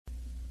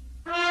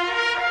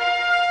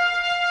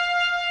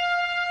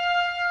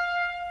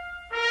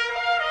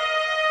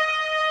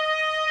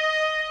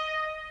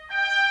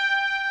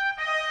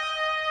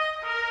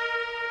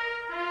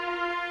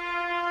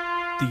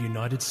The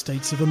United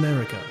States of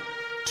America,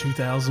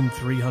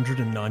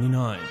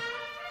 2,399.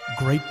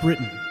 Great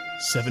Britain,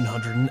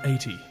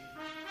 780.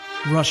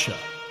 Russia,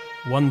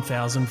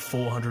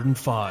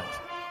 1,405.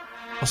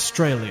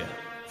 Australia,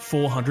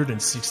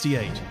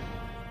 468.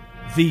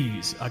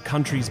 These are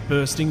countries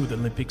bursting with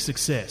Olympic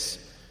success.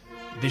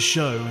 This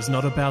show is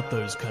not about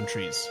those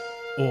countries,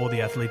 or the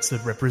athletes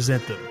that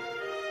represent them.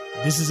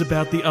 This is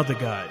about the other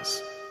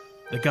guys.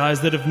 The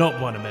guys that have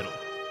not won a medal.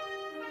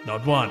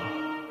 Not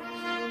one.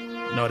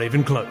 Not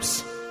even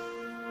close.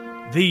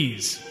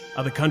 These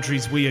are the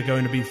countries we are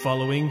going to be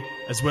following,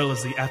 as well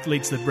as the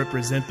athletes that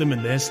represent them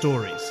and their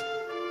stories.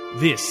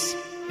 This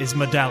is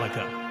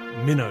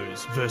Medallica,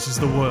 Minnows versus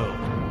the World.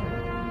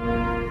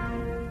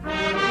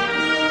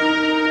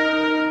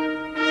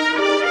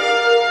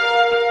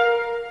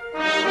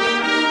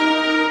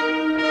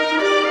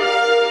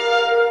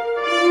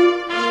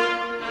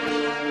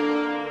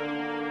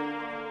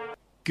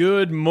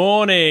 Good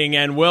morning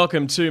and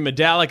welcome to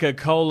Medallica,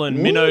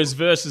 Minnows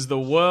versus the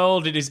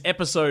World. It is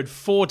episode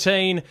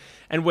 14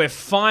 and we're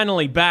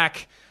finally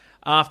back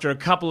after a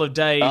couple of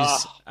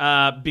days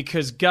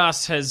because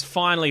Gus has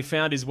finally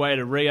found his way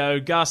to Rio.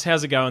 Gus,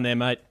 how's it going there,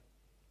 mate?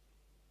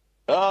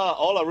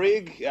 Hola,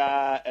 Rig.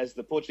 As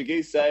the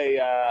Portuguese say,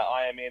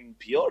 I am in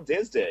Pior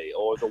Desde,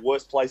 or the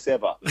worst place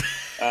ever.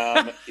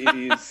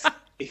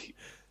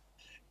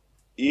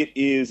 It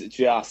is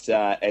just,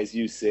 as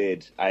you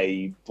said,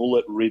 a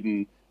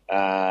bullet-ridden,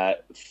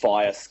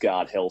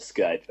 fire-scarred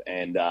hellscape,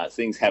 and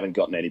things haven't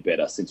gotten any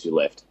better since you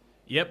left.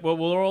 Yep, well,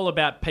 we're all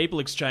about people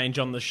exchange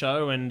on the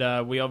show,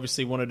 and we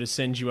obviously wanted to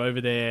send you over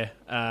there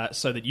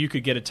so that you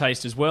could get a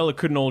taste as well. It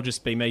couldn't all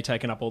just be me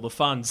taking up all the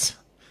funds.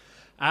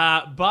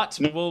 But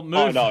we'll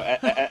move...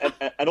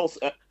 and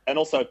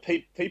also,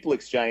 people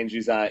exchange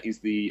is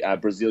the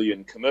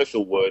Brazilian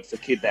commercial word for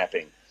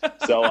kidnapping.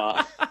 So...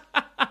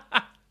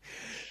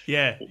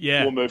 Yeah.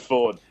 We'll move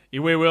forward. Yeah,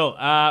 we will.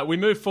 We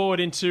move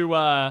forward into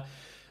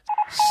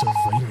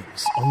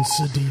surveillance on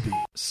Sidibe.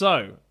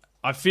 So,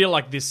 I feel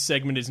like this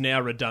segment is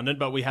now redundant,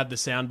 but we have the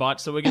soundbite,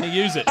 so we're going to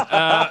use it.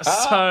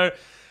 So,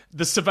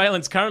 the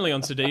surveillance currently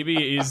on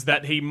Sidibe is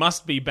that he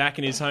must be back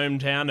in his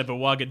hometown of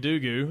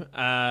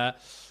Ouagadougou,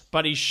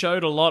 but he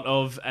showed a lot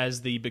of,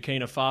 as the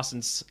Burkina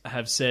Fasans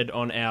have said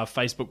on our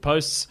Facebook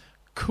posts,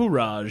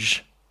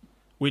 courage,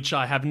 which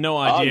I have no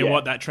idea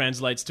what that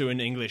translates to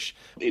in English.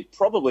 It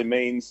probably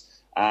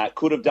means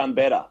could have done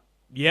better.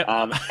 Yep.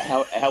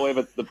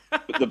 However, the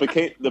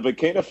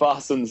Burkina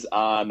Fasans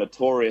are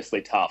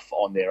notoriously tough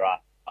on their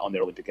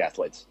Olympic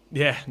athletes.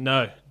 Yeah,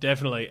 no,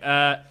 definitely.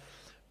 But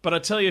I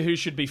tell you who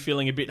should be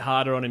feeling a bit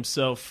harder on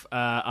himself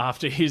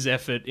after his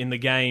effort in the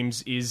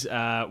games is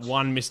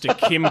one Mr.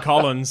 Kim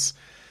Collins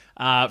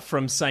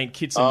from St.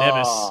 Kitts and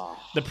Nevis,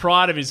 the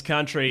pride of his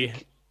country.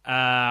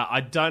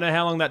 I don't know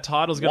how long that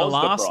title's going to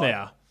last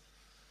now.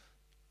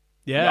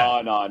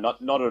 Yeah. No,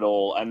 not at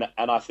all. And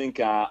I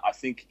think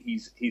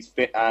he's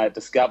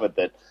discovered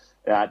that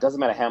it doesn't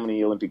matter how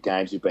many Olympic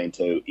Games you've been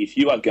to, if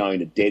you are going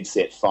to dead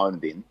set phone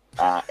it in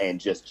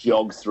and just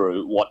jog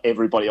through what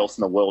everybody else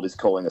in the world is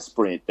calling a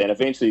sprint, then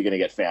eventually you're going to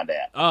get found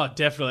out. Oh,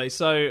 definitely.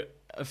 So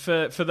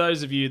for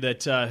those of you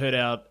that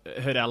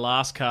heard our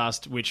last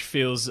cast, which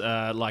feels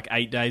like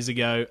 8 days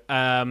ago,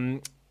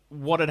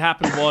 what had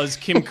happened was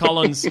Kim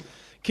Collins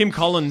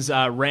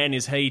ran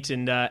his heat,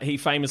 and he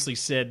famously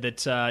said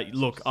that,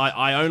 look,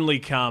 I only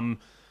come,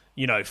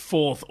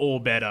 fourth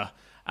or better.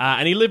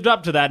 And he lived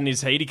up to that in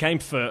his heat. He came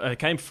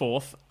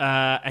fourth,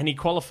 and he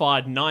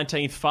qualified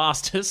 19th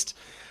fastest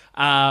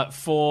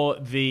for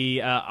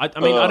the... I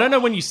don't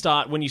know when you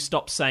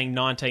stop saying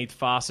 19th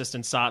fastest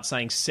and start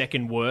saying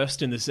second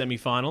worst in the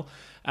semi-final,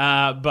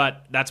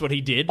 but that's what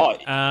he did.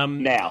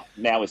 Now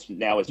is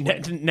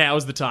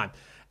the time.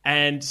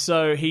 And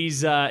so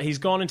he's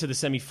gone into the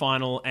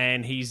semi-final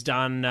and he's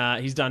done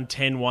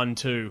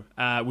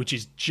 10-1-2, which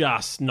is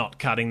just not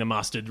cutting the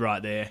mustard right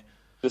there.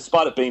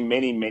 Despite it being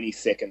many, many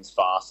seconds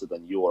faster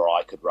than you or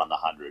I could run the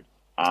 100,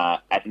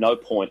 at no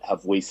point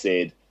have we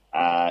said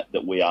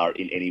that we are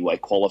in any way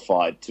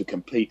qualified to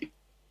compete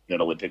in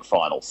an Olympic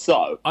final.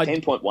 So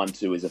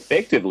 10.12 is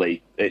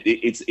effectively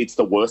it's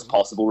the worst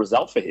possible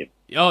result for him.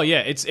 Oh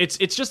yeah,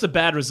 it's just a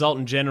bad result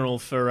in general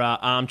for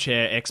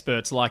armchair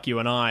experts like you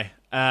and I.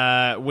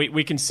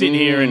 We can sit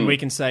here and we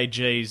can say,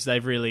 geez,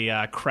 they've really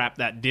crapped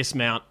that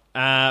dismount.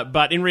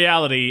 But in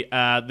reality,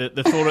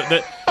 the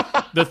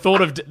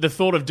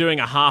thought of doing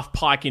a half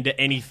pike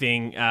into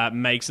anything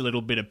makes a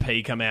little bit of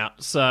pee come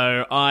out.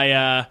 So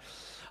I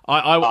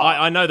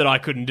know that I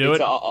couldn't do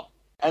it,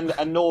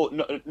 and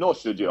nor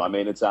should you. I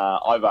mean, it's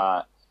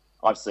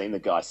I've seen the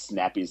guy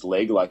snap his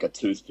leg like a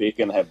toothpick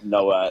and have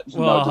no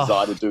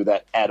desire to do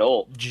that at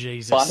all.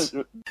 Jesus.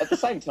 But at the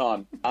same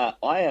time,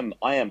 I am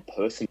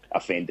personally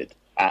offended.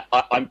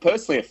 I'm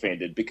personally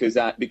offended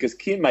because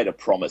Kim made a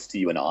promise to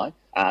you and I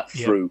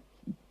through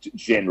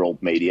general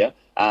media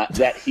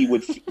that he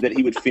would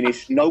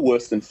finish no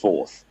worse than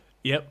fourth.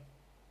 Yep.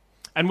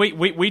 And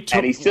we took,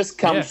 and he's just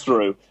come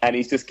through and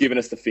he's just given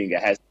us the finger,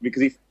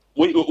 because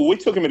We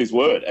took him at his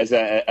word, as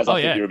I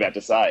think you're about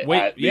to say.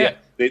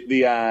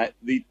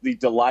 The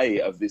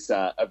delay of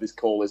this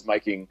call is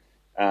making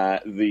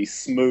the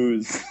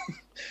smooth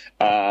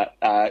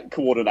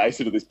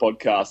coordination of this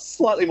podcast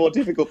slightly more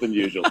difficult than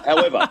usual.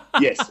 However,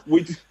 yes,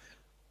 we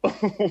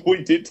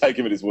did take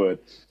him at his word.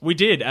 We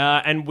did,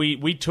 and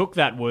we took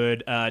that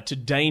word to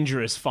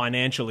dangerous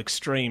financial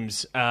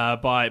extremes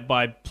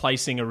by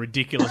placing a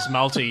ridiculous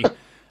multi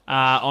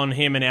on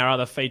him and our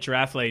other feature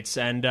athletes,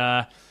 and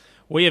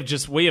we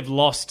have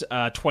lost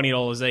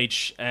 $20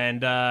 each.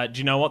 And do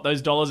you know what?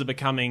 Those dollars are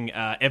becoming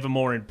ever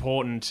more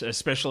important,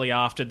 especially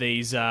after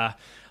these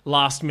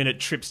last minute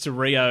trips to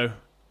Rio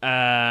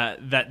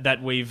that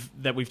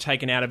we've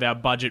taken out of our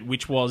budget,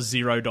 which was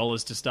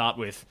 $0 to start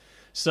with.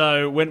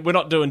 So we're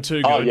not doing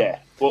too good. Oh yeah,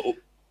 well,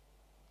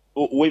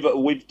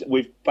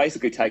 we've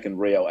basically taken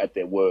Rio at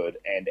their word,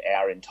 and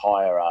our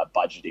entire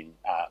budgeting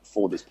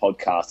for this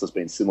podcast has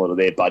been similar to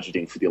their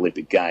budgeting for the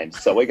Olympic Games.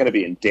 So we're going to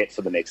be in debt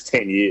for the next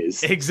 10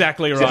 years.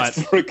 Exactly right.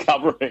 Just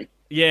recovering.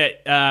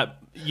 Yeah,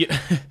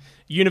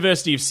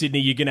 University of Sydney,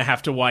 you're going to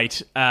have to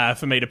wait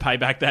for me to pay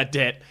back that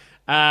debt.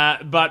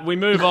 But we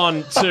move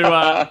on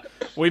to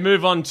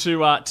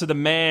the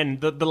man,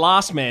 the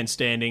last man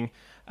standing,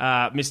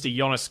 Mr.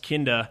 Jonas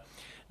Kinda.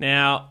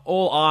 Now,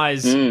 all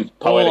eyes are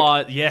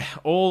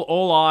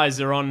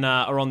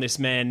on this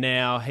man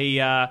now. He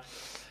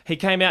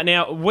came out.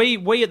 Now,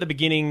 we at the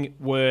beginning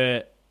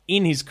were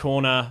in his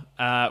corner.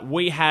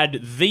 We had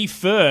the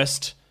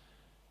first,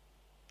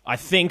 I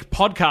think,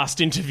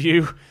 podcast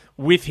interview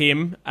with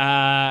him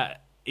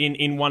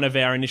in one of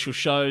our initial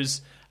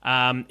shows.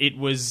 It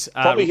was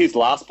probably his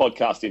last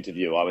podcast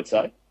interview, I would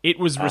say. It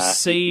was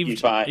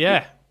received.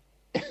 It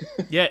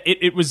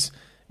was.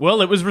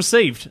 Well, it was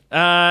received,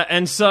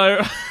 and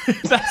so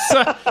that's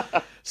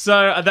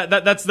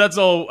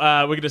all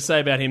we're going to say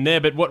about him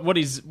there. But what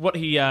he's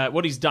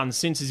done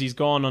since is he's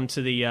gone on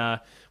to the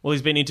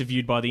he's been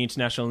interviewed by the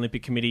International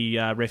Olympic Committee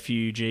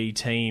refugee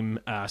team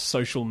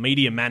social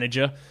media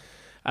manager,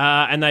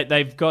 and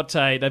they've got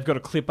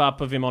a clip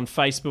up of him on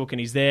Facebook, and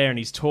he's there and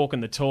he's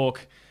talking the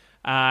talk,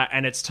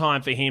 and it's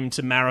time for him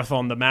to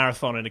marathon the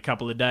marathon in a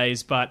couple of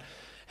days, but.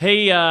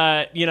 He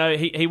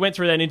went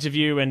through that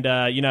interview, and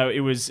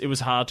it was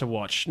hard to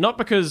watch. Not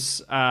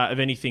because of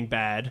anything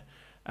bad,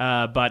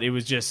 but it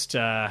was just,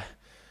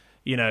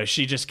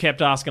 she just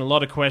kept asking a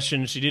lot of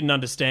questions. She didn't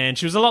understand.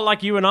 She was a lot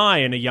like you and I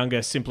in a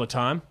younger, simpler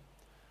time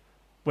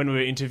when we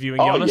were interviewing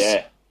Jonas. Oh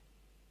yeah,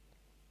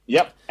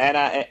 yep.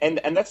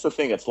 And that's the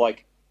thing. It's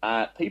like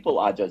people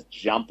are just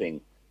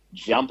jumping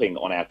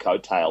on our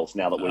coattails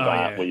now that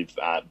we've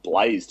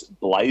blazed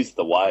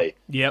the way.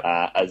 Yep.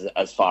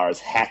 As far as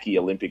hacky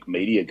Olympic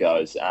media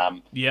goes.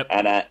 Yep.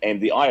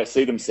 And the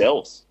IOC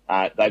themselves,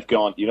 they've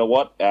gone, you know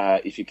what?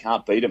 If you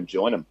can't beat them,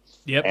 join them.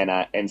 Yep.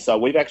 And so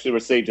we've actually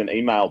received an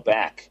email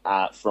back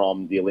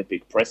from the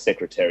Olympic press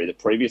secretary that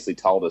previously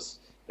told us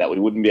that we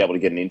wouldn't be able to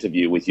get an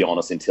interview with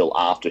Jonas until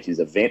after his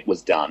event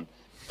was done,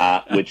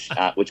 which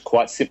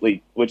quite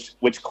simply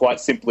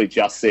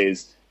just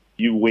says,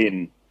 "You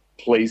win.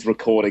 Please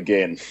record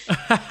again."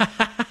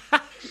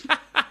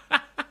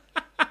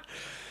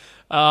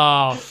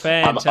 Oh,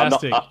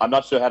 fantastic! I'm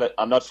not sure how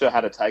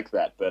to take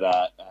that, but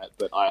I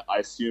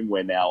assume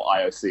we're now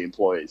IOC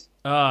employees.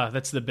 Oh,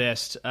 that's the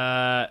best.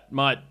 I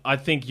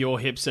think your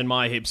hips and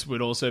my hips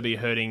would also be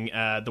hurting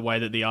the way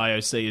that the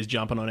IOC is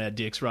jumping on our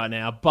dicks right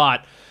now.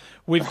 But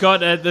we've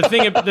got the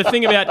thing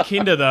about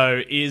Kinda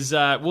though is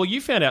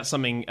you found out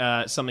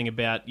something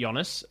about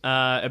Jonas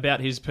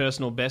about his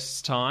personal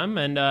best time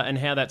and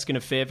how that's going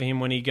to fare for him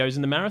when he goes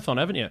in the marathon,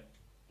 haven't you?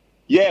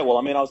 Yeah, well,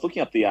 I mean, I was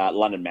looking up the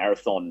London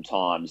Marathon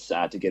times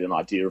to get an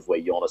idea of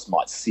where Jonas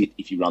might sit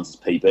if he runs his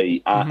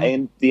PB,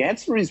 and the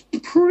answer is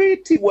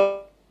pretty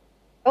well.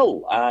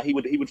 He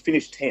would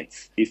finish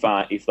 10th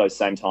if those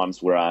same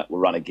times were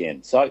run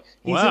again. So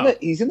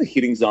he's in the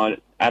hitting zone,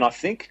 and I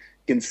think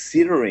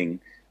considering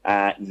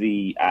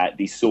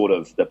the sort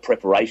of the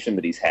preparation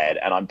that he's had,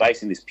 and I'm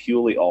basing this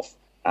purely off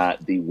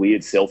the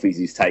weird selfies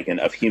he's taken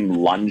of him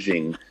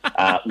lunging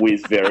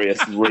with various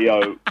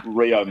Rio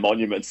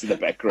monuments in the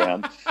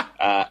background,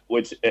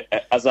 which,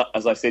 as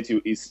I said to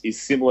you, is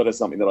similar to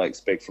something that I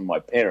expect from my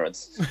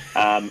parents.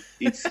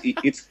 He's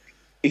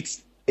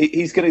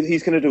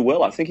gonna do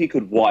well. I think he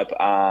could wipe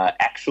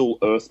actual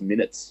Earth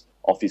minutes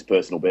off his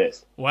personal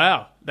best.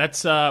 Wow,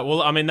 that's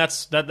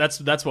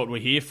that's what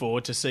we're here for,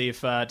 to see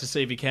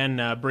if he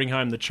can bring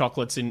home the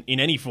chocolates in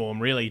any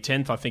form. Really,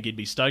 10th, I think he'd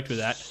be stoked with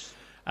that.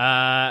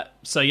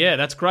 So yeah,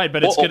 that's great.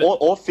 But it's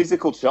or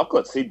physical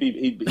chocolates. He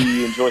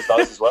enjoys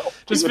those as well.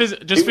 Just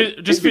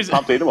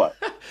pumped either way.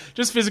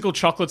 Just physical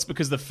chocolates,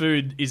 because the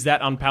food is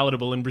that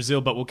unpalatable in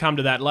Brazil. But we'll come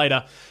to that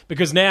later,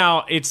 because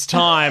now it's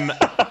time.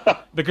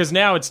 Because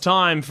now it's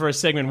time for a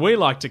segment we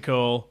like to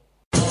call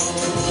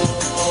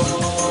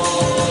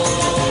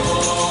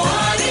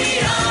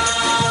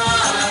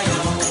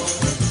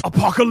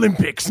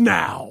Apocalyptics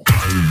Now.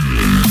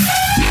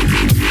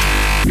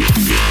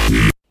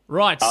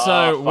 Right,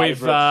 so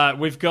we've got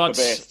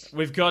best.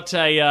 we've got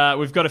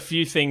a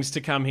few things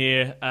to come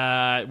here.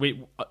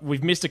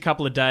 We've missed a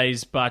couple of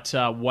days, but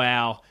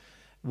wow,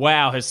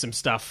 has some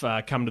stuff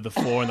come to the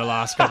fore in the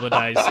last couple of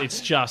days.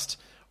 It's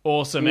just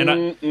awesome, and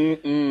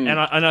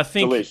I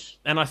think Delish.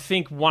 and I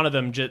think one of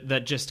them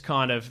that just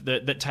kind of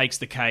that takes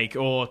the cake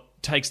or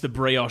takes the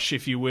brioche,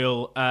 if you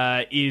will,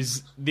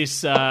 is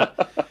this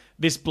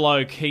this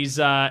bloke. He's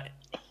gone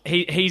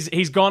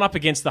up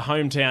against the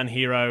hometown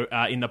hero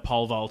in the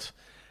pole vault.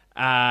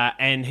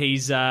 And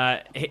he's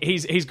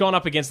gone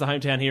up against the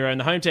hometown hero,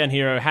 and the hometown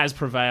hero has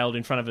prevailed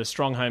in front of a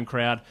strong home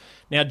crowd.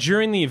 Now,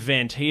 during the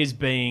event, he is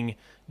being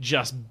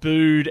just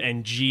booed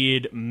and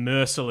jeered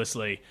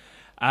mercilessly,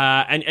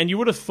 and you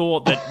would have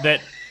thought that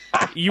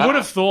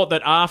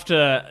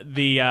after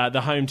the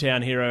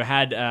hometown hero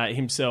had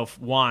himself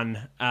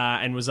won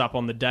and was up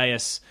on the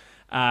dais,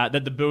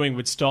 that the booing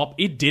would stop.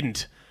 It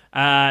didn't.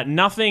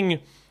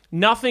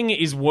 Nothing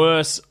is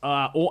worse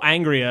or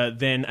angrier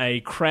than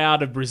a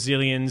crowd of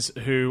Brazilians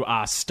who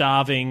are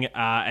starving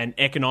and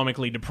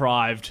economically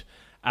deprived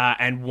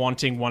and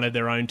wanting one of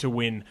their own to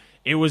win.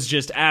 It was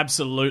just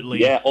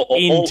absolutely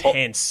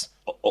intense.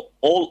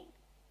 All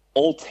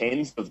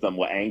 10 of them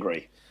were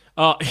angry.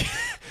 Oh,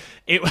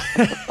 it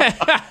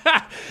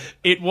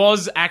it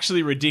was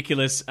actually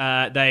ridiculous.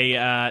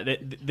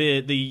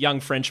 The young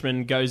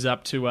Frenchman goes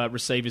up to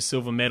receive his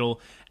silver medal,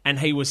 and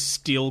he was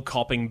still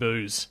copping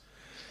booze.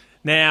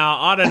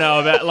 Now, I don't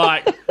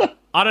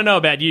know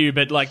about you,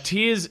 but like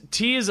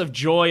tears of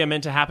joy are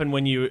meant to happen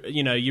when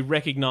you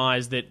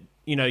recognize that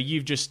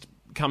you've just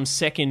come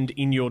second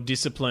in your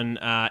discipline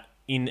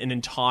in an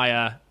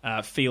entire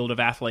field of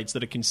athletes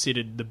that are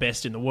considered the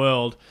best in the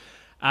world.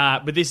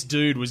 But this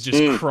dude was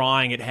just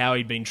crying at how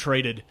he'd been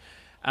treated.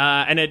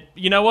 And it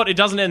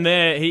doesn't end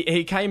there.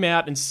 He came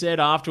out and said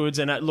afterwards,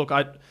 and look,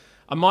 I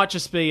might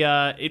just be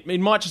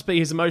it might just be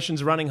his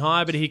emotions running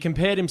high, but he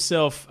compared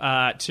himself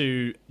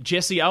to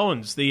Jesse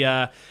Owens,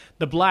 the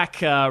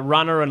black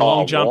runner and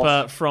long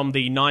jumper from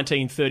the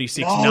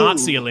 1936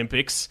 Nazi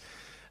Olympics.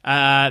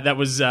 That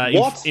was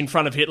in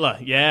front of Hitler.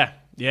 Yeah.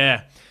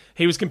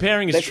 He was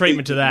comparing his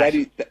treatment to that.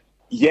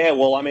 Yeah,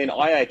 well, I mean,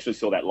 I actually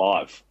saw that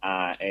live,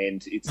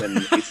 and it's an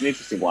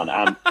interesting one.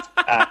 I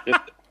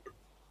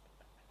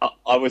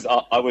was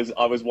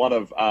one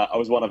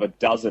of a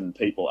dozen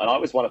people, and I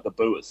was one of the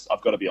booers.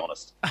 I've got to be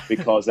honest,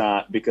 because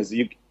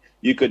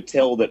you could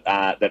tell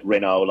that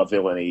Renaud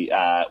Lavillenie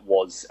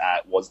was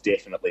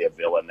definitely a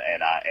villain,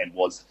 and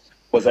was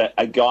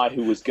a guy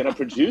who was going to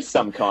produce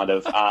some kind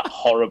of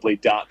horribly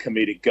dark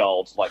comedic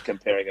gold, like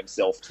comparing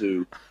himself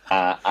to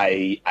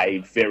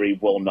a very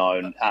well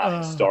known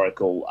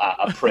historical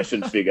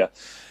oppression figure.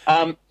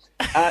 I'm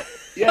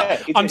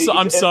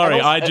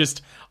sorry.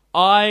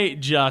 I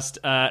just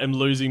am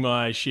losing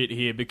my shit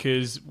here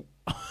because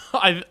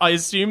I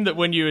assumed that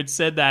when you had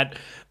said that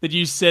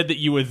you said that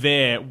you were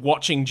there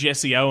watching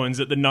Jesse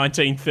Owens at the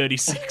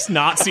 1936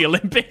 Nazi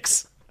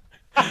Olympics.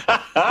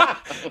 I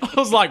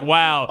was like,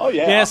 wow. Oh,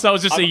 yeah. Yes, I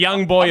was just a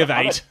young boy of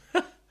 8.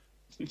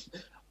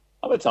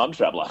 I'm a time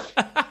traveler.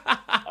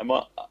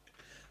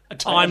 A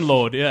time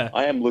lord, yeah.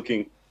 I am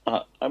looking.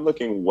 I'm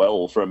looking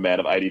well for a man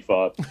of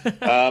 85.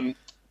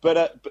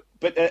 But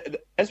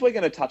as we're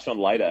going to touch on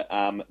later,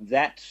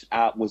 that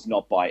was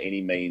not by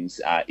any means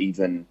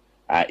even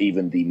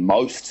the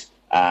most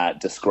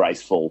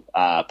disgraceful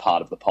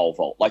part of the pole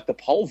vault. Like, the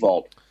pole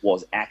vault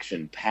was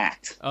action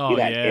packed. It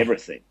had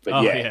everything.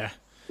 But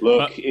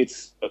look,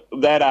 it's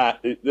that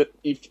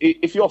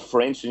if you're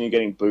French and you're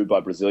getting booed by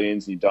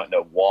Brazilians and you don't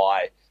know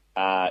why,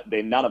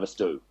 then none of us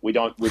do. We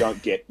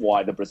don't get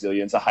why the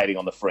Brazilians are hating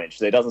on the French.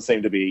 There doesn't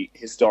seem to be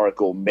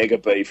historical mega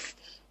beef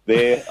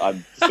there.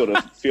 I sort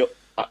of feel.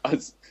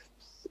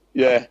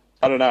 Yeah,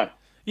 I don't know.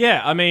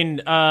 Yeah, I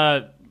mean,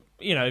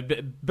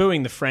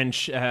 booing the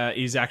French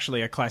is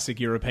actually a classic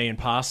European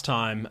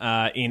pastime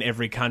in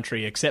every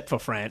country except for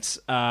France.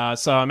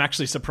 So I'm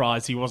actually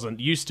surprised he wasn't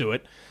used to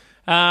it.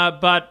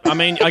 But I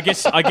mean, I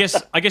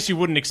guess you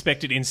wouldn't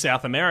expect it in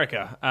South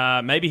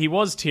America. Maybe he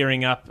was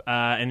tearing up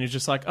and he's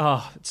just like,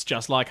 oh, it's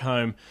just like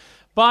home.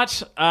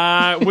 But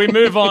we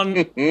move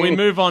on. We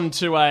move on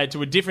to a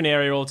different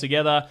area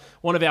altogether.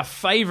 One of our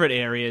favourite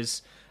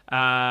areas.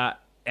 One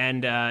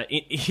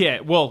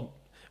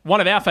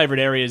of our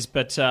favourite areas,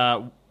 but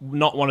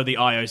not one of the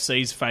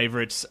IOC's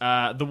favourites,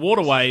 the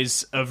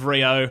waterways of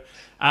Rio,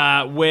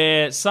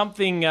 where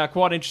something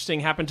quite interesting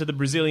happened to the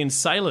Brazilian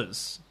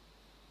sailors.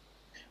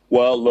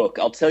 Well, look,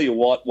 I'll tell you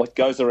what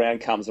goes around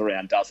comes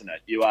around, doesn't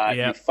it? You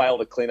fail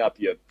to clean up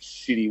your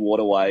shitty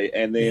waterway,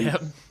 and then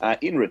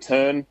in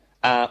return,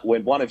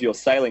 when one of your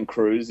sailing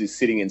crews is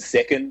sitting in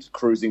second,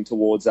 cruising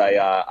towards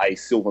a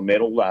silver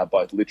medal,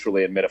 both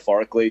literally and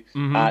metaphorically,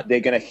 they're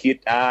going to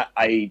hit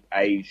a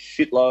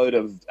shitload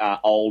of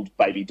old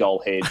baby doll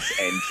heads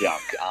and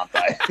junk, aren't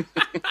they?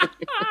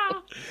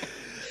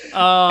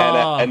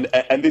 And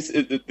this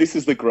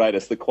is the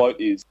greatest. The quote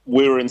is,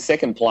 "We were in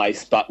second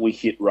place, but we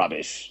hit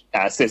rubbish,"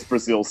 says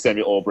Brazil's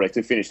Samuel Albrecht,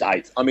 who finished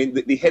 8th. I mean,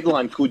 the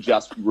headline could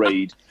just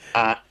read,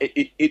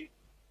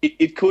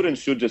 it could and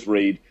should just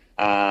read,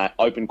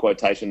 open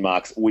quotation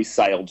marks, we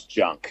sailed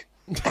junk.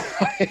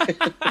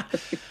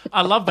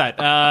 I love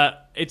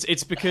that.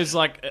 It's because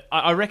like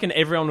I reckon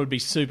everyone would be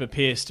super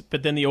pissed,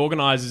 but then the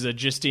organisers are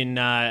just in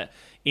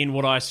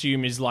what I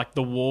assume is like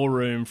the war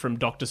room from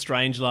Doctor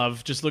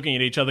Strangelove, just looking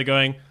at each other,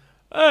 going,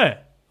 "Hey,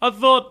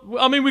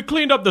 I mean, we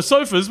cleaned up the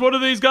sofas. What do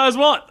these guys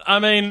want?" I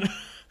mean,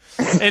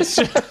 it's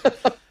just,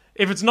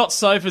 if it's not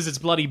sofas, it's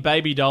bloody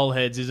baby doll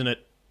heads, isn't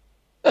it?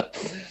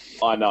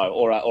 I know,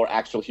 or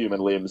actual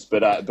human limbs,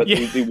 but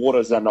yeah. the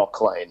waters are not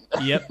clean.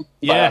 Yep.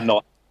 They are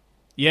not.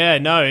 Yeah,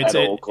 no, it's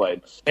all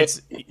clean.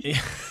 It's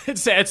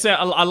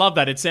I love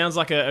that. It sounds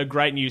like a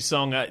great new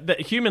song.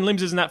 Human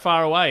Limbs isn't that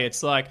far away.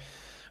 It's like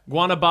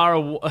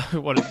Guanabara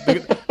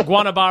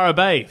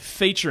Bay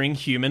featuring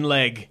Human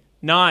Leg.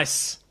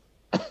 Nice.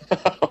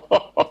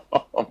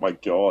 Oh my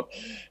god!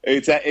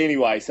 It's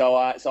anyway. So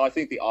I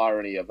think the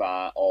irony of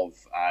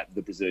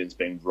the Brazilians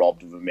being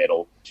robbed of a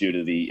medal due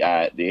to the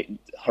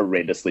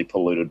horrendously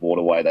polluted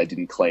waterway they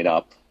didn't clean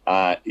up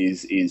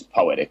is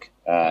poetic.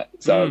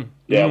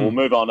 We'll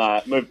move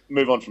on.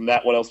 Move on from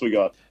that. What else we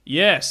got?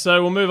 Yeah,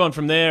 so we'll move on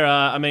from there.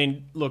 I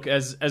mean, look,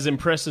 as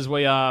impressed as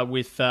we are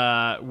with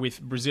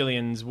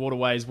Brazilians'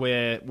 waterways,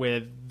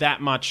 we're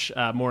that much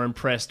more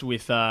impressed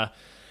with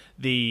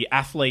the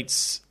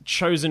athletes'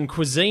 chosen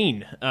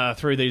cuisine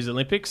through these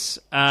Olympics.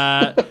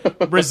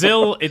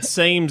 Brazil, it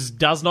seems,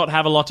 does not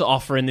have a lot to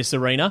offer in this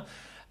arena.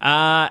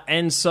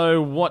 And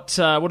so what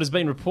has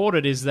been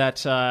reported is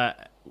that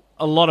a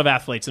lot of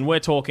athletes, and we're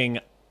talking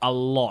a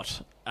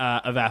lot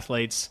of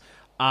athletes,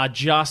 are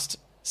just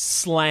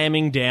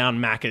slamming down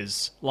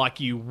Maccas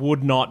like you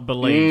would not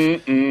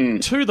believe,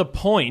 to the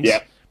point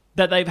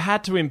that they've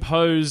had to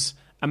impose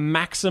a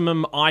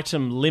maximum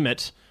item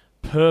limit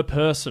per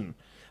person.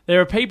 There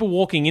are people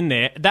walking in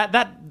there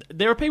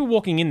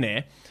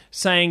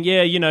saying,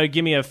 yeah, you know,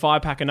 give me a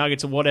 5-pack of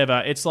nuggets or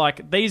whatever. It's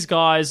like these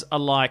guys are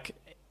like,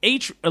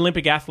 each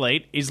Olympic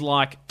athlete is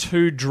like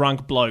 2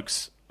 drunk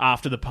blokes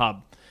after the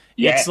pub.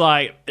 Yeah. It's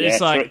like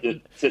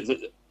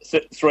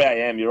 3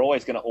 a.m. You're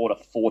always going to order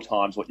 4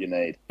 times what you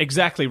need.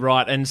 Exactly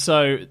right. And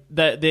so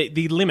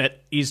the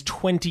limit is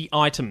 20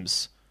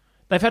 items.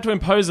 They've had to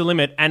impose a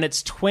limit, and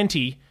it's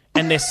 20,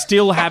 and they're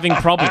still having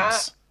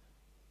problems.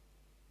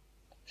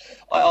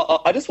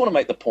 I just want to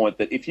make the point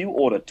that if you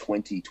order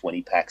 20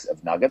 packs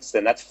of nuggets,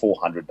 then that's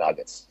 400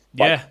 nuggets.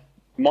 Yeah.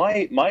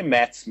 Like, my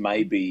maths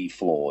may be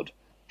flawed.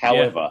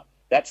 However,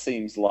 that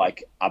seems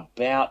like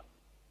about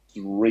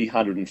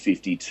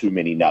 350 too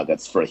many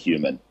nuggets for a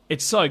human.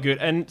 It's so good.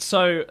 And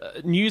so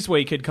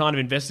Newsweek had kind of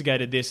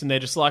investigated this, and they're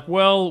just like,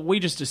 well, we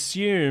just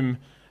assume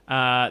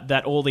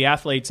that all the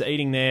athletes are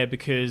eating there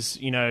because,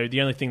 you know,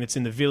 the only thing that's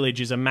in the village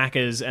is a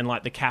Macca's and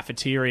like the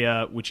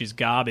cafeteria, which is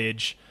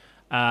garbage.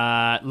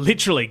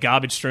 Literally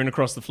garbage strewn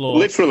across the floor.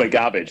 Literally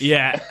garbage.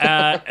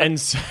 Yeah. And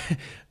so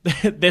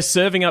they're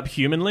serving up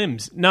human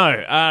limbs.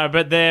 No,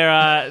 but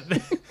they're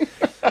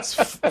it's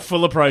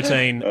full of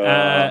protein.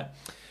 But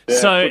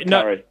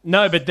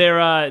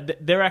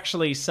they're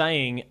actually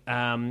saying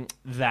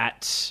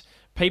that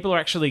people are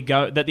actually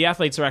that the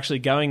athletes are actually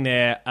going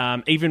there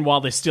even while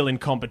they're still in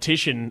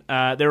competition.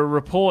 There are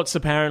reports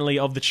apparently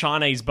of the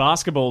Chinese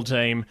basketball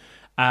team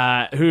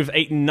who have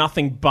eaten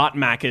nothing but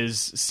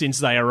Maccas since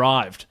they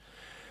arrived.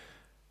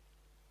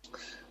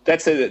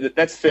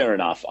 That's fair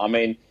enough. I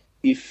mean,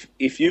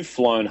 if you've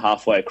flown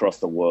halfway across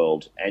the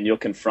world and you're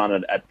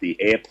confronted at the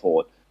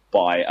airport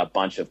by a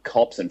bunch of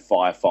cops and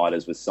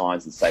firefighters with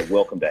signs that say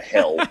 "Welcome to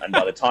hell," and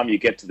by the time you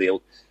get to the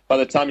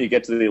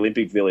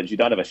Olympic Village, you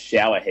don't have a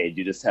shower head;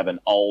 you just have an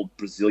old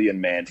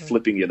Brazilian man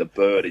flipping you the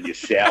bird in your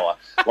shower.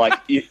 Like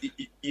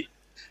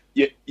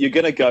you're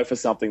going to go for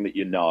something that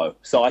you know.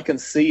 So I can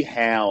see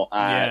how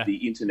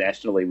the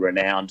internationally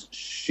renowned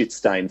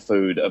shit-stained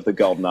food of the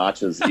Golden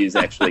Arches is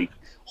actually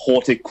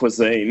Hortic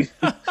cuisine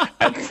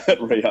at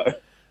Rio.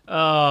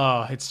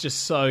 Oh, it's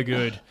just so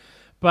good.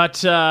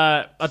 But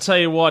I'll tell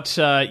you what,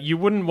 you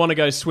wouldn't want to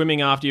go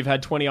swimming after you've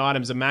had 20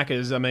 items of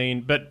Maccas. I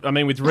mean,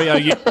 with Rio,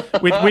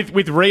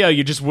 with Rio,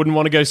 you just wouldn't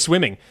want to go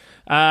swimming.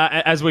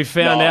 As we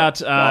found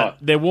out,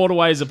 their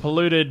waterways are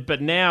polluted.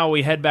 But now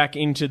we head back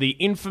into the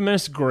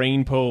infamous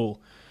green pool.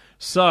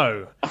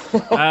 So,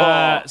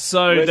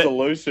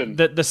 resolution.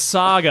 The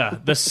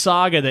saga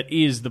that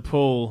is the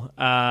pool.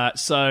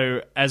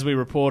 So, as we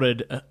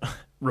reported a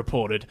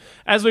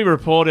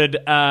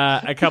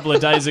couple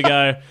of days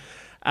ago.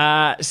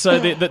 So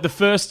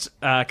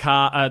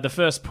the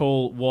first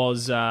pool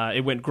was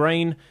it went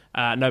green.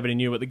 Nobody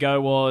knew what the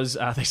go was.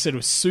 They said it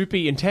was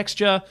soupy in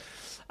texture,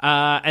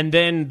 and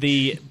then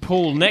the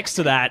pool next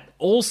to that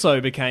also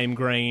became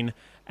green,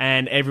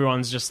 and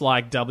everyone's just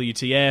like,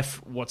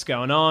 "WTF? What's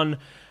going on?"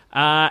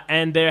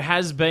 And there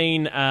has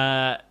been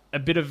a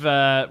bit of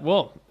a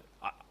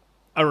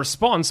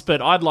response,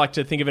 but I'd like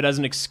to think of it as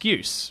an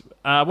excuse.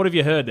 What have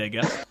you heard there,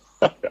 Gus?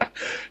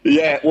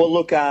 Yeah, well,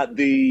 look,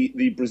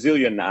 the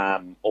Brazilian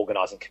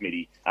organising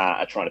committee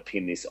are trying to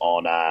pin this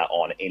on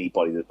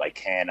anybody that they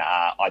can.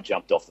 I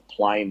jumped off the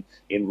plane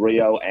in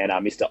Rio, and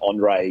Mr.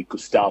 Andre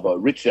Gustavo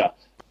Richa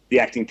the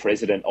acting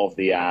president of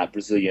the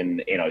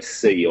Brazilian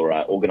NOC, or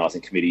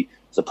organising committee,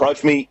 has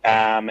approached me,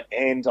 and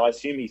I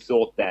assume he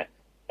thought that,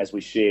 as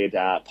we shared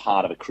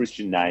part of a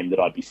Christian name, that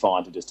I'd be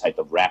fine to just take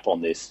the rap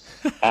on this.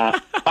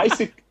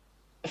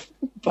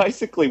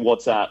 Basically,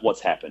 what's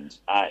happened,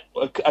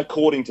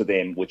 according to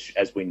them, which,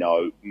 as we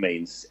know,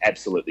 means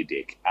absolutely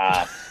dick.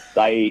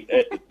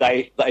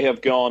 They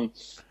have gone,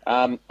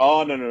 oh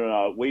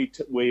no, we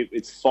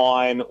it's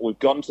fine. We've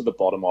gotten to the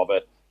bottom of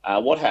it.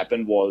 What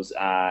happened was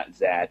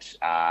that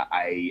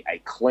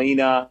a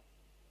cleaner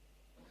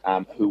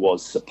who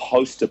was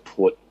supposed to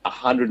put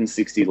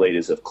 160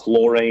 litres of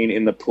chlorine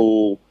in the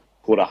pool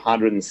put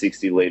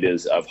 160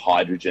 litres of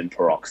hydrogen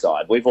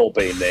peroxide. We've all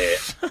been there.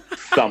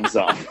 Thumbs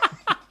up.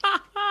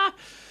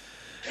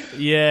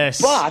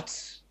 Yes.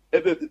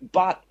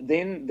 But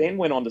then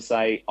went on to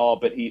say,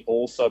 but he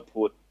also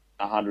put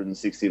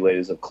 160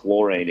 litres of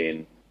chlorine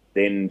in,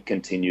 then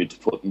continued to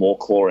put more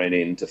chlorine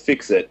in to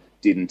fix it,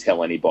 didn't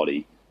tell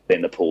anybody,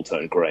 then the pool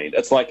turned green.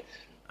 It's like,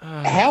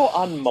 how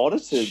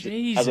unmonitored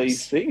Jesus. are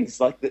these things?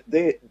 Like,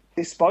 they're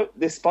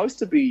supposed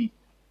to be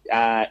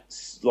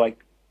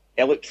like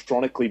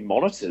electronically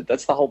monitored.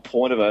 That's the whole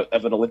point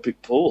of an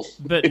Olympic pool.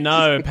 But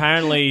no,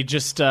 apparently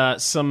just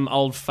some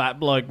old fat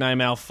bloke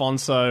named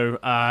Alfonso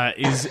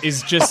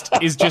is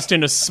just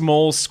in a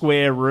small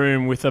square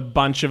room with a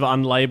bunch of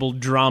unlabeled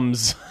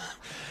drums.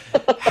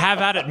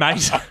 Have at it,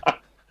 mate.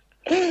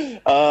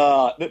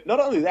 Not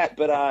only that,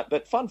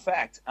 but fun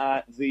fact,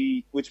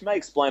 which may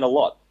explain a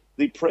lot.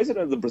 The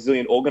president of the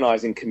Brazilian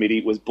Organising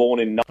Committee was born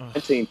in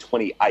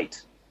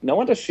 1928. No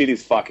wonder shit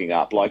is fucking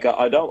up. Like,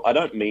 I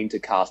don't mean to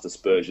cast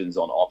aspersions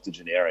on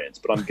octogenarians,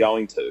 but I'm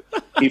going to.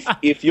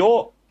 If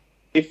you're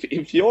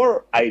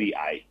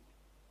 88,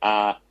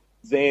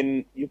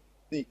 then you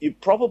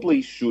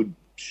probably should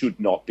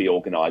not be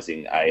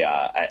organising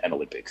an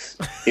Olympics.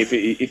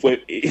 If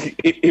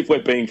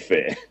we're being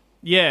fair.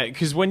 Yeah,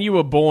 because when you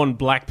were born,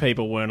 black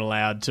people weren't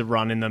allowed to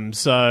run in them,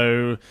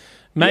 so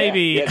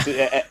maybe...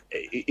 Yeah,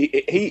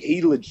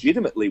 he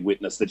legitimately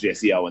witnessed the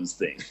Jesse Owens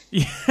thing.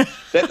 Yeah.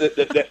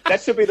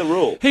 That should be the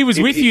rule. He was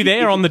with you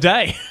there on the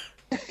day.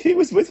 He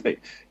was with me.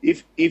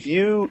 If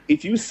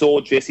you saw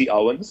Jesse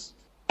Owens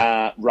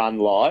run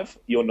live,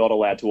 you're not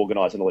allowed to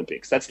organise an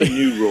Olympics. That's the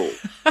new rule.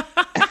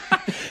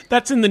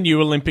 That's in the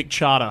new Olympic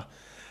charter.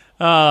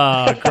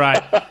 Oh,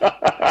 great.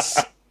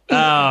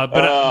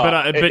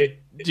 But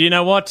do you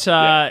know what?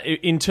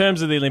 In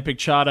terms of the Olympic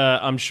Charter,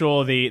 I'm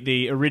sure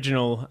the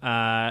original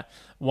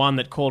one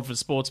that called for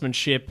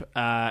sportsmanship,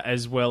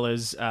 as well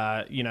as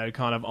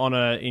kind of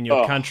honour in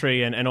your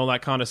country and all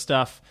that kind of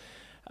stuff,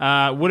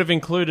 would have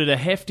included a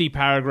hefty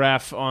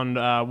paragraph on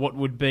what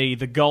would be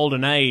the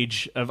golden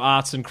age of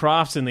arts and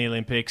crafts in the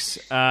Olympics,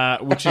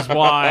 which is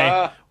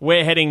why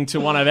we're heading to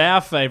one of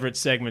our favourite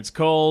segments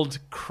called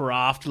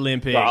Craft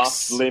Olympics.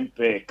 Craft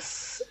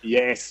Olympics.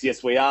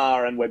 Yes, we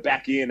are, and we're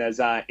back in, as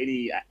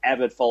any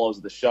avid followers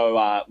of the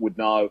show would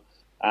know.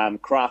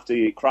 Craft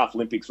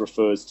Olympics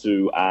refers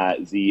to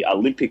the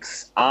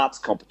Olympics arts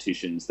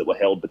competitions that were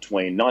held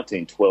between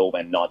 1912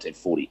 and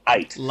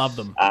 1948. Love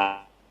them.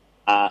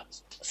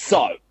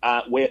 So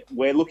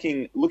we're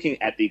looking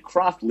at the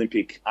Craft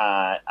Olympic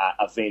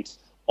event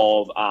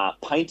of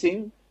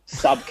painting,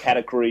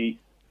 subcategory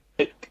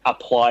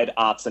applied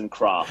arts and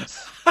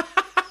crafts.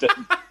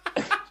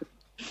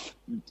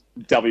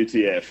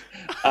 WTF?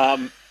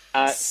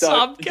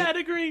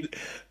 Subcategory.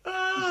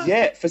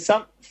 Yeah,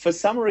 for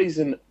some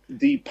reason,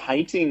 the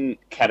painting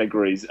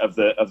categories of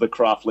the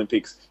Craft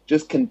Olympics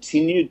just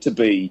continued to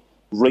be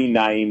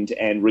renamed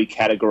and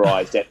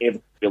recategorized at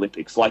every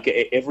Olympics. Like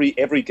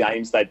every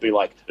games, they'd be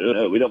like, oh,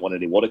 no, we don't want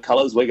any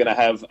watercolors. We're going to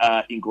have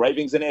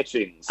engravings and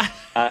etchings.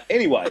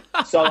 Anyway,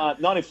 so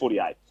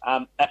 1948,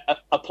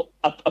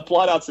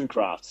 applied arts and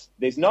crafts.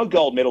 There's no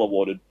gold medal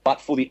awarded, but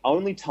for the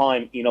only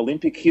time in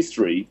Olympic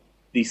history,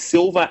 the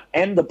silver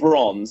and the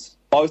bronze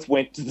both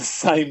went to the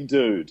same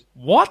dude.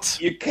 What?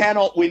 You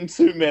cannot win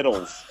two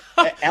medals.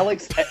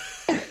 Alex...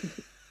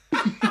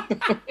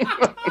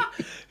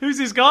 Who's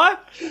this guy?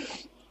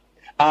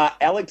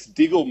 Alex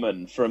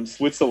Diggleman from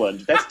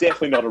Switzerland. That's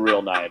definitely not a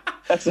real name.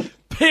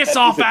 Piss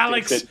off,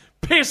 Alex.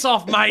 Piss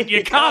off, mate.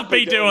 You can't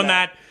be doing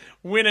that.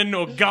 Winning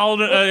a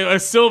gold, a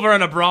silver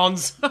and a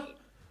bronze.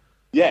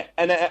 Yeah,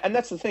 and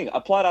that's the thing.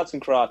 Applied Arts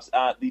and Crafts.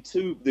 The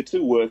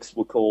two works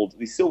were called.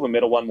 The silver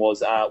medal one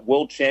was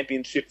World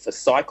Championship for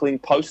Cycling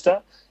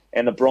Poster,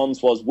 and the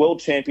bronze was World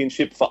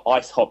Championship for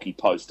Ice Hockey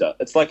Poster.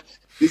 It's like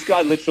this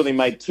guy literally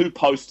made two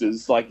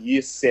posters, like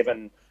Year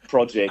 7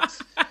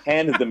 projects,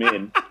 handed them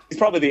in. He's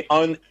probably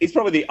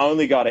the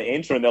only guy to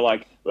enter, and they're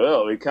like,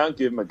 well, we can't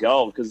give him a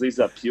gold because these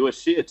are pure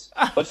shit.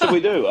 What should we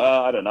do?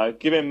 I don't know.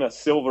 Give him a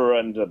silver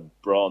and a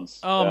bronze.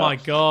 Oh my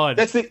god,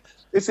 that's it.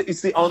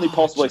 It's the only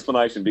possible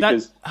explanation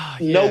because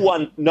no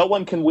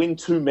one can win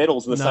two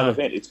medals in the same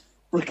event. It's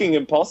freaking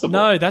impossible.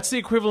 No, that's the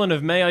equivalent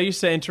of me. I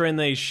used to enter in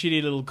these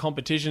shitty little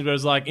competitions where it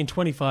was like, in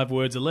 25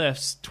 words or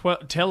less,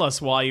 tell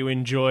us why you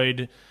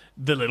enjoyed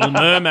The Little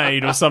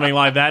Mermaid or something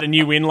like that, and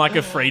you win like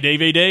a free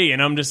DVD. And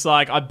I'm just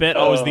like, I bet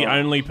I was the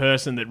only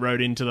person that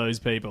wrote into those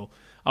people.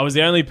 I was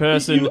the only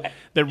person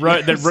that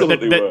wrote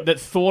absolutely were. that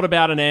thought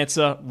about an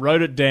answer,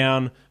 wrote it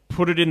down,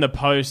 put it in the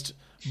post,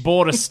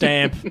 bought a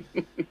stamp.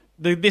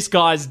 This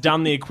guy's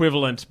done the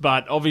equivalent,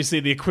 but obviously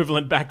the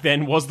equivalent back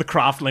then was the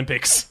Craft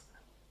Olympics.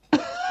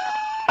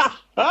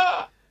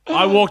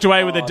 I walked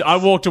away with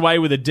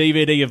a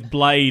DVD of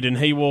Blade, and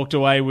he walked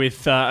away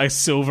with a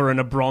silver and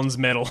a bronze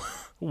medal.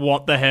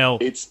 What the hell?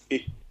 It's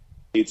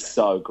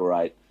so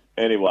great.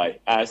 Anyway,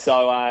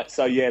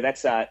 so yeah,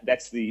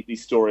 that's the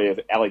story of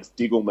Alex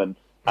Diggleman,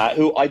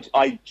 who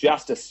I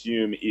just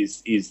assume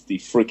is the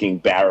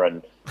freaking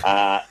Baron,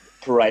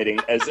 parading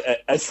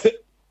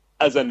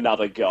as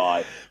another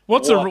guy.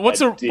 What's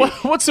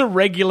a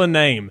regular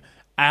name?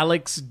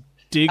 Alex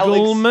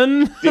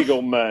Diggleman?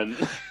 Diggleman.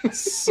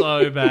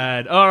 So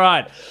bad. All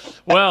right.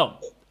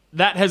 Well,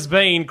 that has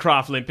been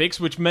Craft Olympics,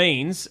 which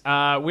means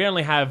we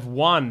only have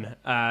one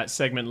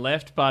segment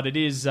left, but it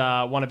is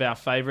one of our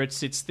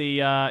favourites. It's the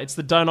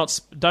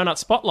donut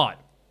spotlight.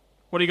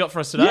 What do you got for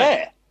us today?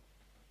 Yeah.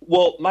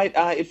 Well, mate,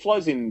 it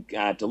flows in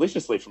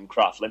deliciously from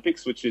Craft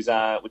Olympics, which is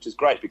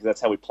great because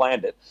that's how we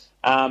planned it.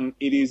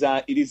 It is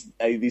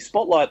the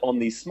spotlight on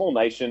the small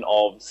nation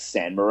of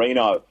San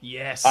Marino.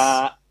 Yes.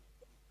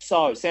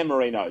 So San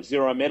Marino,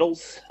 0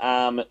 medals.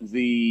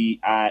 The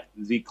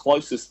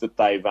closest that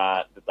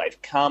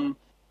they've come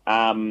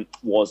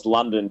was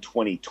London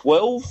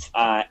 2012.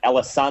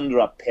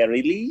 Alessandra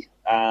Perilli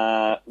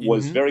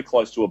was very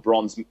close to a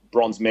bronze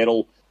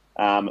medal,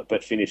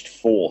 but finished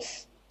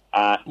 4th.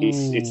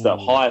 It's the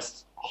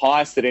highest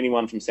that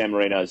anyone from San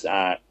Marino's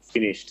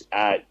finished,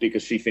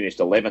 because she finished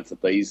 11th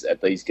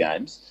at these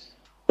games.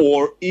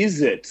 Or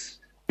is it?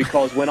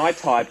 Because when I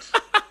typed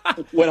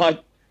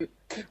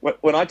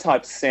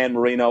San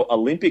Marino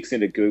Olympics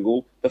into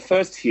Google, the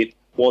first hit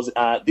was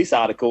this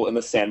article in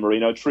the San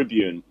Marino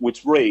Tribune,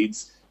 which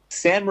reads,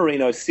 San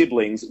Marino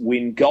siblings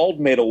win gold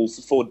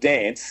medals for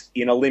dance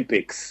in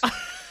Olympics.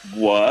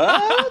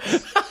 What?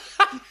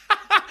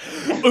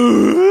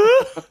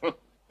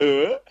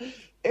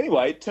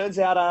 Anyway, it turns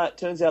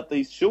out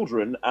these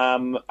children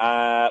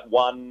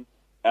won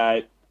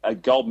a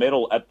gold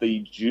medal at the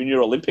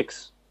Junior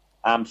Olympics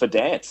for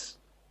dance.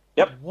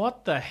 Yep.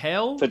 What the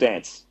hell? For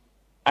dance.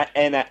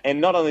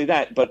 And not only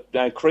that, but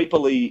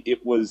creepily,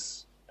 it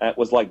was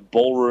like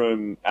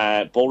ballroom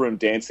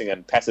dancing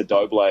and paso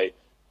doble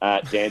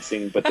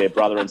dancing, but their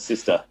brother and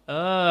sister.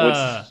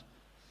 Dance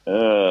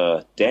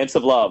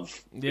of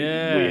love.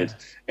 Yeah. Weird.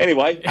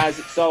 Anyway,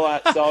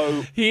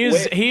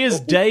 here's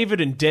David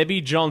and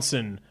Debbie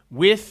Johnson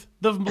with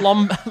the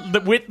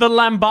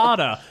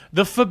lambada,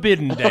 the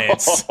forbidden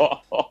dance. No.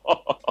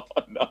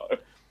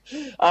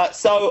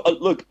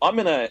 Look, I'm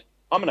gonna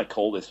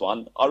call this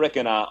one. I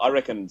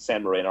reckon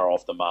San Marino are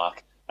off the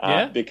mark.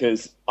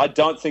 Because I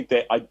don't think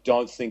they're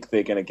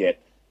gonna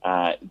get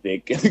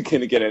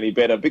any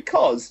better,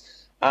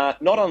 because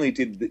not only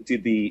did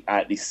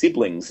the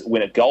siblings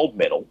win a gold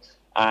medal,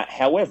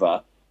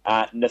 however,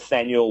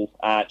 Nathaniel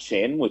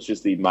Chen, which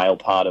is the male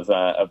part of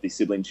the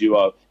sibling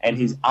duo, and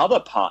his other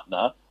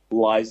partner,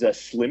 Liza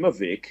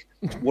Slimovic,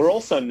 were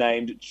also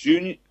named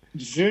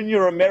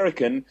Junior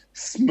American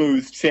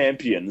Smooth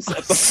Champions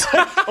at the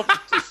same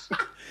competition.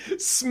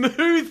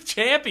 Smooth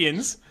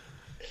Champions?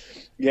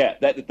 Yeah,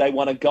 they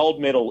won a gold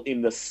medal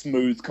in the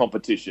smooth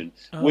competition,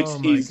 which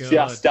is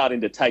just starting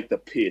to take the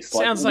piss.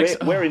 Sounds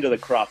we're into the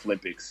Craft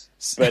Olympics,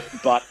 but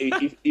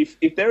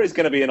if there is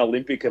going to be an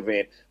Olympic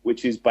event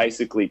which is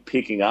basically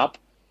picking up,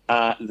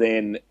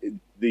 then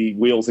the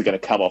wheels are going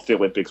to come off the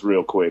Olympics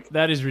real quick.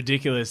 That is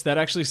ridiculous. That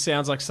actually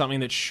sounds like something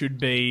that should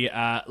be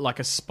like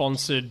a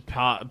sponsored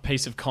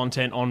piece of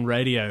content on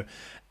radio.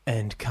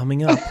 And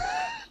coming up,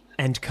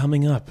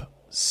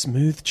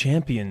 Smooth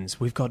Champions.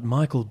 We've got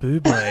Michael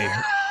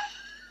Bublé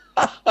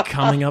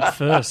coming up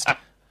first,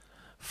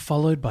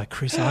 followed by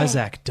Chris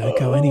Isaac. Don't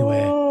go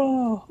anywhere.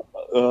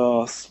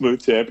 Oh,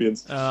 Smooth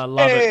Champions.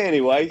 Love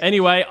it.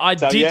 Anyway,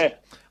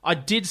 I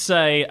did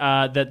say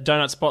that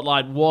Donut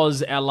Spotlight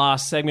was our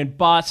last segment,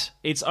 but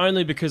it's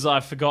only because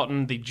I've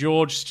forgotten the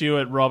George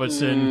Stewart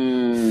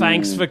Robertson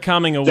Thanks for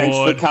Coming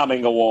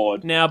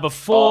award. Now,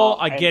 before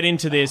I get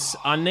into this,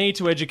 I need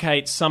to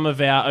educate some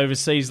of our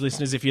overseas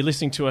listeners. If you're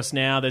listening to us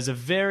now, there's a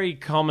very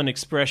common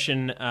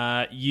expression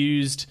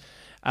used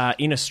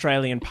in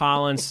Australian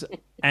parlance,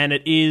 and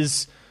it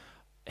is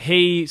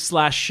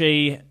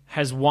he/she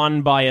has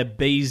won by a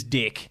bee's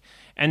dick.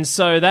 And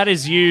so that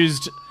is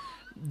used...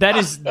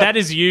 That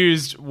is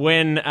used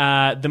when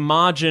the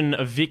margin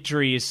of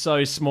victory is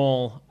so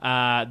small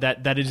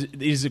that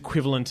it is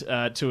equivalent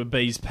to a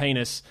bee's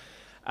penis.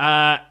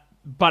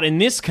 But in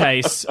this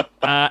case,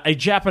 a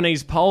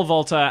Japanese pole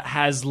vaulter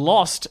has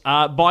lost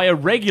by a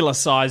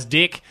regular-sized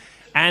dick,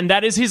 and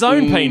that is his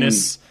own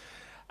penis.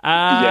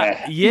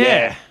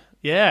 Yeah.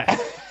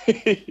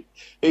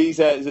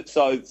 He's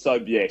so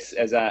yes,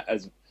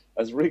 as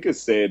Rick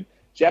has said.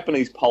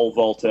 Japanese pole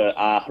vaulter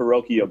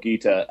Hiroki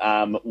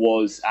Ogita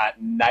was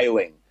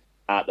nailing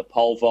the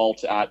pole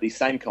vault, the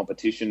same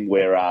competition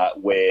where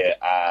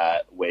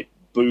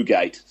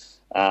Boogate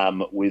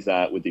with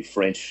the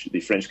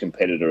French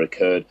competitor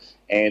occurred,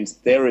 and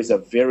there is a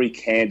very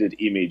candid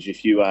image.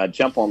 If you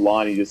jump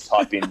online and you just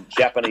type in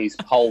Japanese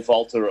pole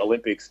vaulter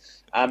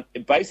Olympics,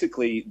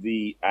 basically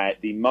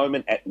the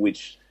moment at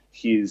which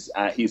his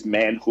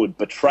manhood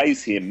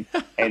betrays him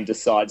and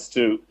decides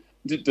to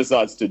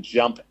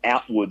jump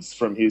outwards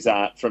from his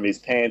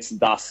pants,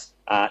 thus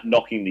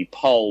knocking the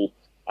pole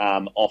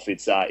off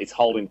its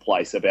holding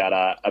place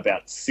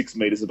about 6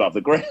 meters above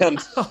the ground,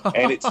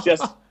 and it's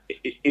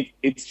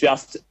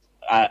just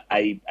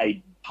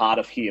a part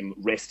of him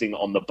resting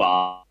on the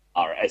bar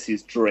as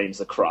his dreams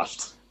are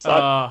crushed.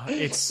 So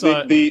it's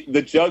so...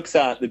 the jokes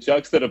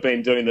that have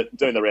been doing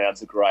the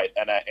rounds are great,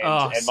 and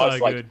so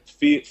most like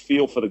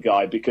feel for the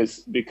guy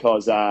because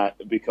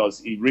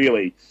he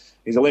really,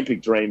 his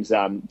Olympic dreams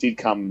did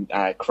come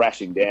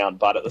crashing down,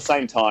 but at the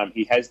same time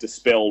he has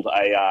dispelled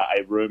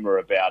a rumor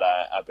about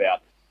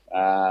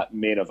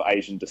men of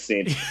Asian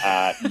descent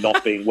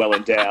not being well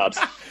endowed.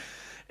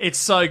 It's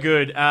so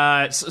good.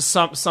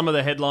 Some of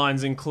the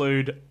headlines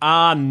include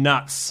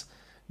nuts.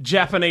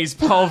 Japanese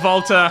pole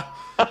vaulter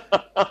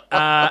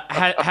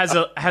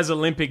has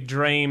Olympic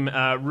dream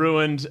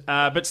ruined.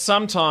 But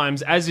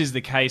sometimes, as is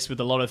the case with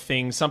a lot of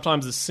things,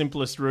 sometimes the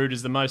simplest route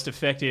is the most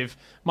effective.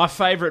 My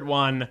favourite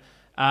one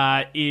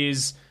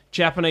is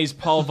Japanese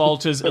pole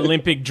vaulter's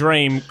Olympic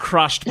dream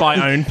crushed by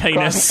own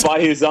penis. Crushed by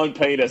his own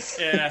penis.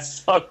 Yeah.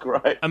 So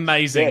great.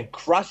 Amazing. Yeah,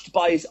 crushed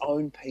by his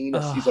own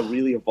penis is a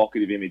really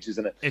evocative image,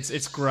 isn't it?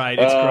 It's great.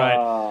 It's great.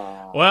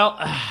 Well,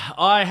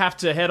 I have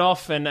to head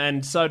off,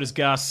 and so does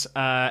Gus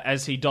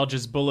as he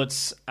dodges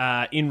bullets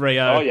in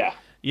Rio. Oh, yeah.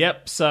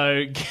 Yep,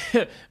 so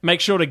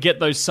make sure to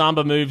get those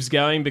samba moves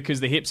going because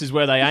the hips is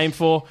where they aim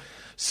for.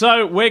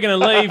 So we're going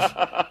to leave.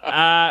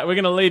 We're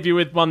going to leave you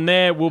with one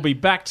there. We'll be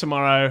back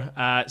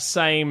tomorrow,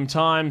 same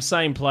time,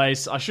 same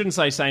place. I shouldn't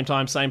say same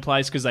time, same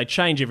place because they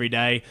change every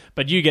day.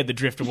 But you get the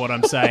drift of what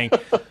I'm saying.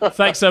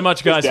 Thanks so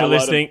much, guys, for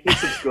listening.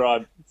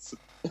 Subscribe.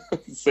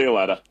 See you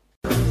later.